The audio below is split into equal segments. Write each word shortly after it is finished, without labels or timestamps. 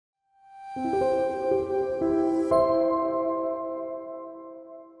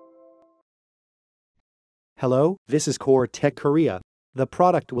Hello, this is Coretech Korea. The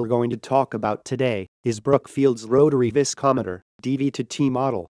product we're going to talk about today is BROOKFIELD's rotary Viscometer, DV2T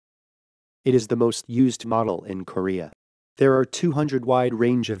model. It is the most used model in Korea. There are 200 wide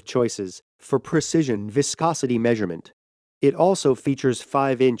range of choices for precision viscosity measurement. It also features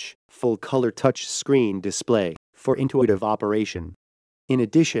 5-inch, full-color touch screen display for intuitive operation. In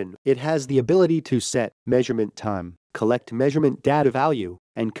addition, it has the ability to set measurement time, collect measurement data value,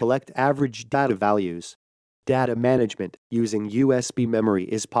 and collect average data values. Data management using USB memory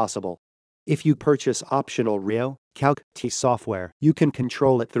is possible. If you purchase optional RIO, Calc-T software, you can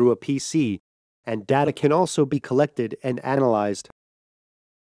control it through a PC, and data can also be collected and analyzed.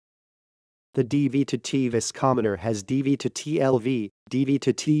 The DV2TViscometer has DV2T-LV,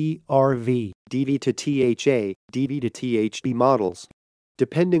 DV2T-RV, DV2T-HA, DV2T-HB models.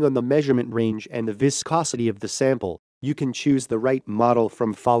 Depending on the measurement range and the viscosity of the sample, you can choose the right model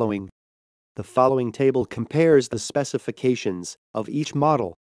from following. The following table compares the specifications of each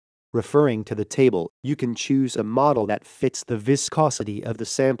model. Referring to the table, you can choose a model that fits the viscosity of the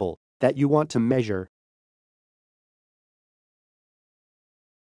sample that you want to measure.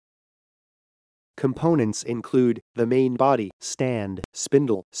 Components include the main body, stand,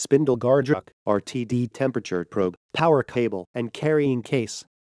 spindle guard rack, RTD temperature probe, power cable, and carrying case.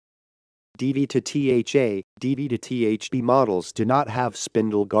 DV2T-HA, DV2T-HB models do not have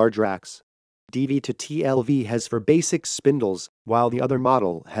spindle guard racks. DV2T-LV has 4 basic spindles, while the other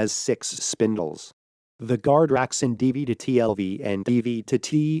model has 6 spindles. The guard racks in DV2T-LV and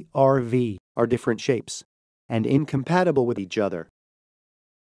DV2T-RV are different shapes and incompatible with each other.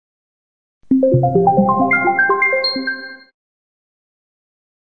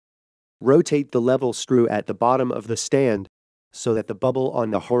 Rotate the level screw at the bottom of the stand so that the bubble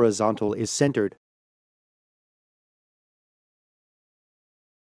on the horizontal is centered.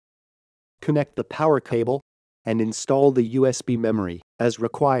 Connect the power cable and install the USB memory as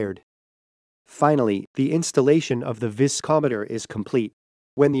required. Finally, the installation of the viscometer is complete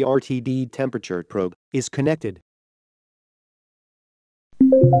when the RTD temperature probe is connected.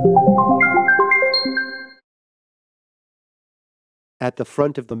 At the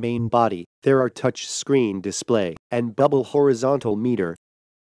front of the main body, there are touch screen display and bubble horizontal meter.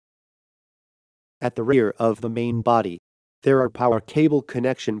 At the rear of the main body, there are power cable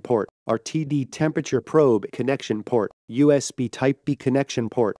connection port, RTD temperature probe connection port, USB Type-B connection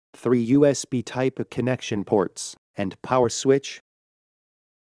port, 3 USB Type-A connection ports, and power switch.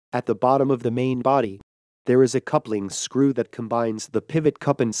 At the bottom of the main body, there is a coupling screw that combines the pivot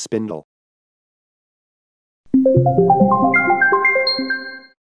cup and spindle.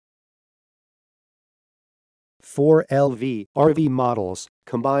 Four LV/RV models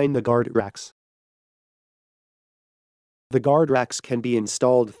combine the guard racks. The guard racks can be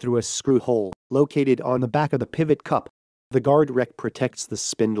installed through a screw hole located on the back of the pivot cup. The guard rack protects the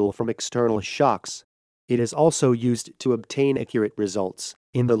spindle from external shocks. It is also used to obtain accurate results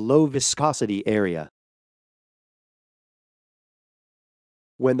in the low viscosity area.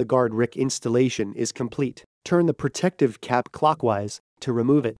 When the guard rack installation is complete, turn the protective cap clockwise to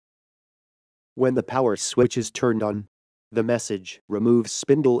remove it. When the power switch is turned on, the message "Remove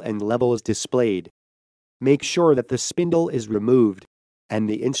spindle and level" is displayed. Make sure that the spindle is removed and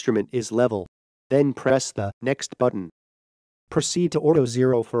the instrument is level. Then press the Next button. Proceed to Auto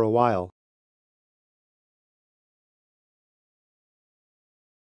 0 for a while.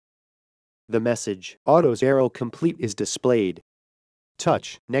 The message Auto 0 complete is displayed.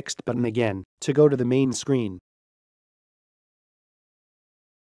 Touch Next button again to go to the main screen.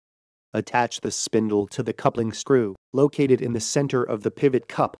 Attach the spindle to the coupling screw located in the center of the pivot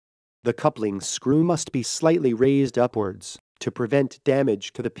cup. The coupling screw must be slightly raised upwards to prevent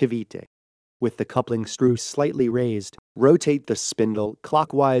damage to the pivot. With the coupling screw slightly raised, rotate the spindle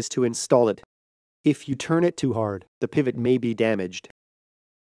clockwise to install it. If you turn it too hard, the pivot may be damaged.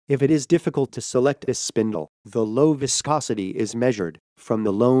 If it is difficult to select this spindle, the low viscosity is measured from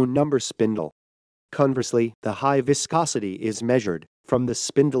the low number spindle. Conversely, the high viscosity is measured from the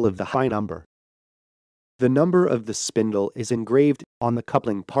spindle of the high number. The number of the spindle is engraved on the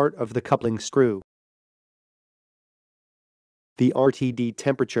coupling part of the coupling screw. The RTD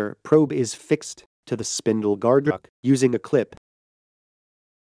temperature probe is fixed to the spindle guard rack using a clip.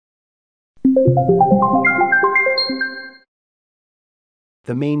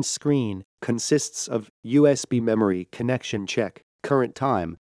 The main screen consists of USB memory connection check, current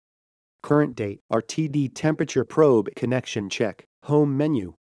time, current date, RTD temperature probe connection check, home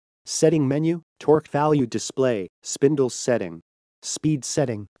menu, setting menu, torque value display, spindle setting, speed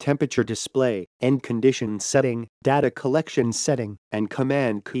setting, temperature display, end condition setting, data collection setting, and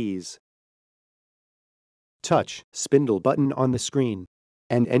command keys. Touch spindle button on the screen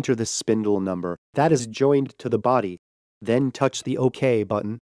and enter the spindle number that is joined to the body. Then touch the OK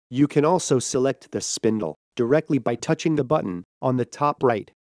button. You can also select the spindle directly by touching the button on the top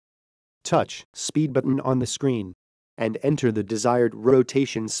right. Touch speed button on the screen and enter the desired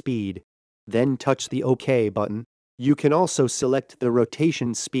rotation speed. Then touch the OK button. You can also select the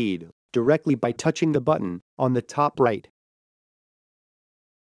rotation speed directly by touching the button on the top right.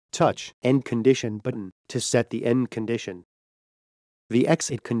 Touch end condition button to set the end condition. The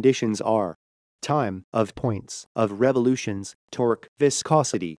exit conditions are time of points of revolutions, torque,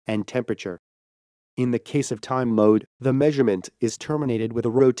 viscosity, and temperature. In the case of time mode, the measurement is terminated with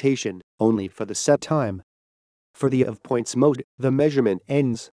a rotation only for the set time. For the of points mode, the measurement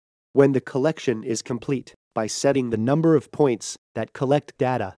ends when the collection is complete by setting the number of points that collect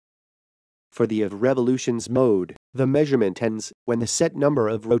data. For the of revolutions mode, the measurement ends when the set number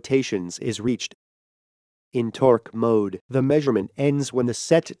of rotations is reached. In torque mode, the measurement ends when the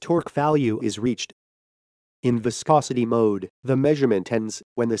set torque value is reached. In viscosity mode, the measurement ends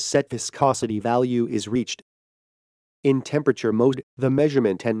when the set viscosity value is reached. In temperature mode, the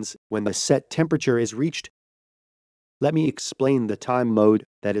measurement ends when the set temperature is reached. Let me explain the time mode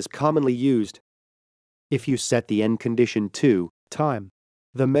that is commonly used. If you set the end condition to time,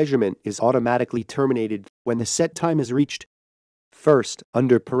 the measurement is automatically terminated when the set time is reached. First,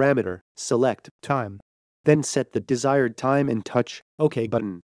 under parameter, select time. Then set the desired time and touch OK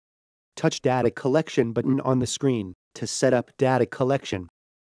button. Touch data collection button on the screen to set up data collection.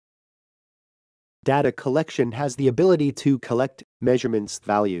 Data collection has the ability to collect measurements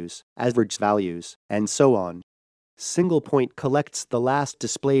values, average values, and so on. Single point collects the last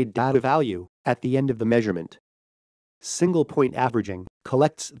displayed data value at the end of the measurement. Single point averaging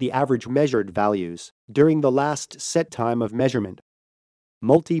collects the average measured values during the last set time of measurement.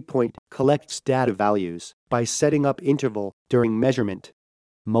 Multi-point collects data values by setting up interval during measurement.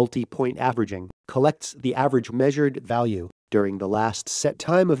 Multi-point averaging collects the average measured value during the last set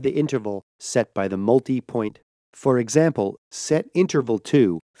time of the interval set by the multi-point. For example, set interval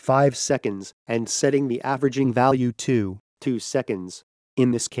to 5 seconds and setting the averaging value to 2 seconds.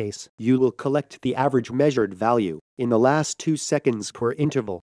 In this case, you will collect the average measured value in the last 2 seconds per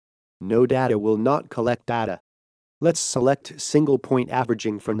interval. No data will not collect data. Let's select single point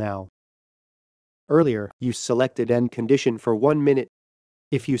averaging for now. Earlier, you selected end condition for 1 minute.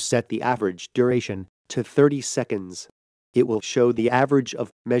 If you set the average duration to 30 seconds, it will show the average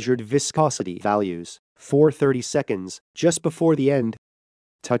of measured viscosity values for 30 seconds just before the end.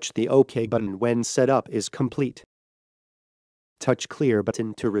 Touch the OK button when setup is complete. Touch Clear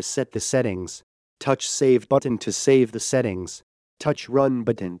button to reset the settings. Touch Save button to save the settings. Touch Run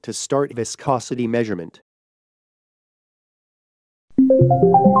button to start viscosity measurement.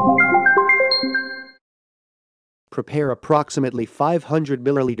 Prepare approximately 500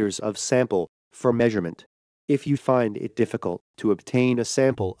 milliliters of sample for measurement. If you find it difficult to obtain a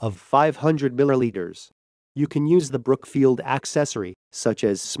sample of 500 milliliters, you can use the BROOKFIELD accessory, such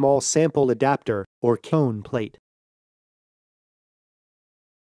as small sample adapter or cone plate.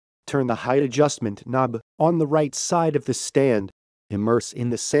 Turn the height adjustment knob on the right side of the stand. Immerse in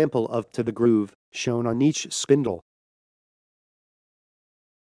the sample up to the groove shown on each spindle.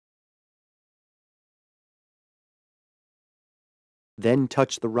 Then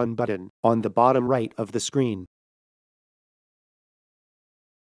touch the Run button on the bottom right of the screen.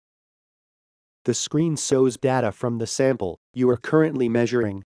 The screen shows data from the sample you are currently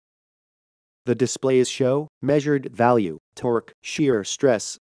measuring. The displays show measured value, torque, shear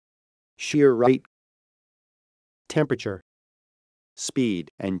stress, shear rate, temperature, speed,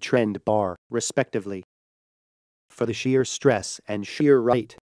 and trend bar, respectively. For the shear stress and shear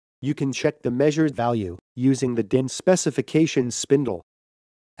rate, you can check the measured value using the DIN specification spindle.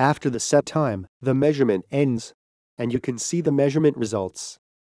 After the set time, the measurement ends, and you can see the measurement results.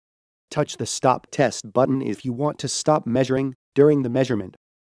 Touch the Stop Test button if you want to stop measuring during the measurement.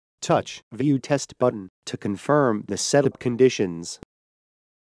 Touch View Test button to confirm the setup conditions.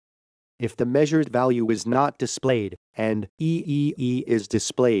 If the measured value is not displayed and EEE is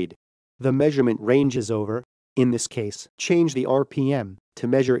displayed, the measurement range is over. In this case, change the RPM to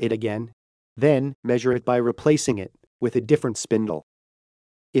measure it again. Then, measure it by replacing it with a different spindle.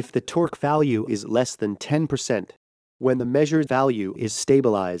 If the torque value is less than 10%, when the measured value is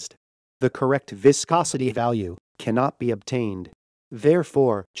stabilized, the correct viscosity value cannot be obtained.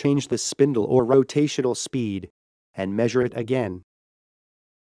 Therefore, change the spindle or rotational speed and measure it again.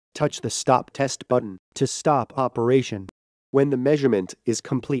 Touch the Stop Test button to stop operation when the measurement is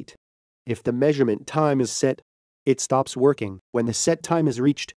complete. If the measurement time is set, It stops working when the set time is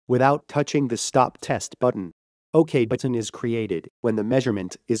reached without touching the Stop Test button. OK button is created when the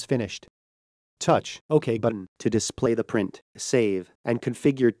measurement is finished. Touch OK button to display the print, save, and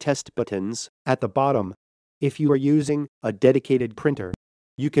configure test buttons at the bottom. If you are using a dedicated printer,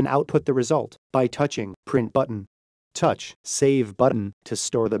 you can output the result by touching Print button. Touch Save button to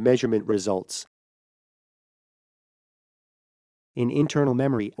store the measurement results in internal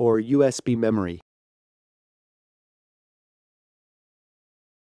memory or USB memory.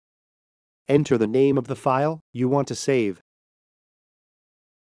 Enter the name of the file you want to save.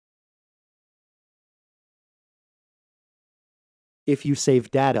 If you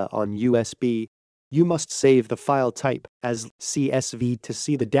save data on USB, you must save the file type as CSV to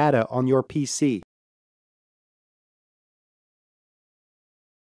see the data on your PC.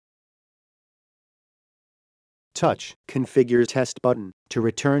 Touch Configure Test button to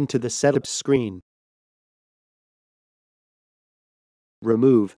return to the setup screen.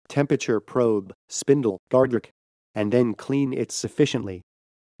 Remove temperature probe, spindle, guardrick, and then clean it sufficiently.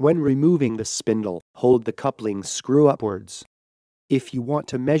 When removing the spindle, hold the coupling screw upwards. If you want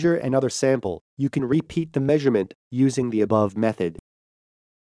to measure another sample, you can repeat the measurement using the above method.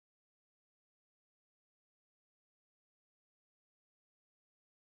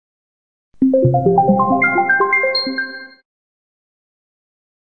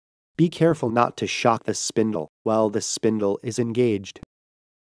 Be careful not to shock the spindle while the spindle is engaged.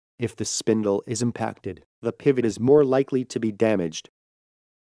 If the spindle is impacted, the pivot is more likely to be damaged.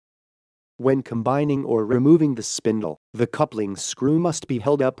 When combining or removing the spindle, the coupling screw must be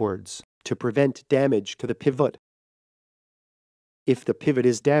held upwards to prevent damage to the pivot. If the pivot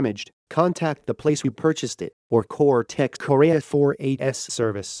is damaged, contact the place we purchased it or Coretech Korea 48S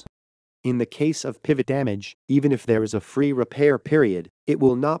service. In the case of pivot damage, even if there is a free repair period, it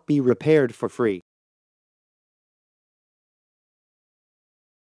will not be repaired for free.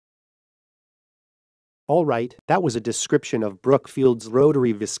 Alright, that was a description of Brookfield's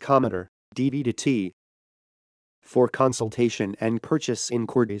rotary viscometer, DV2T. For consultation and purchase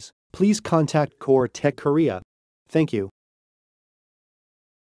inquiries, please contact Coretech Korea. Thank you.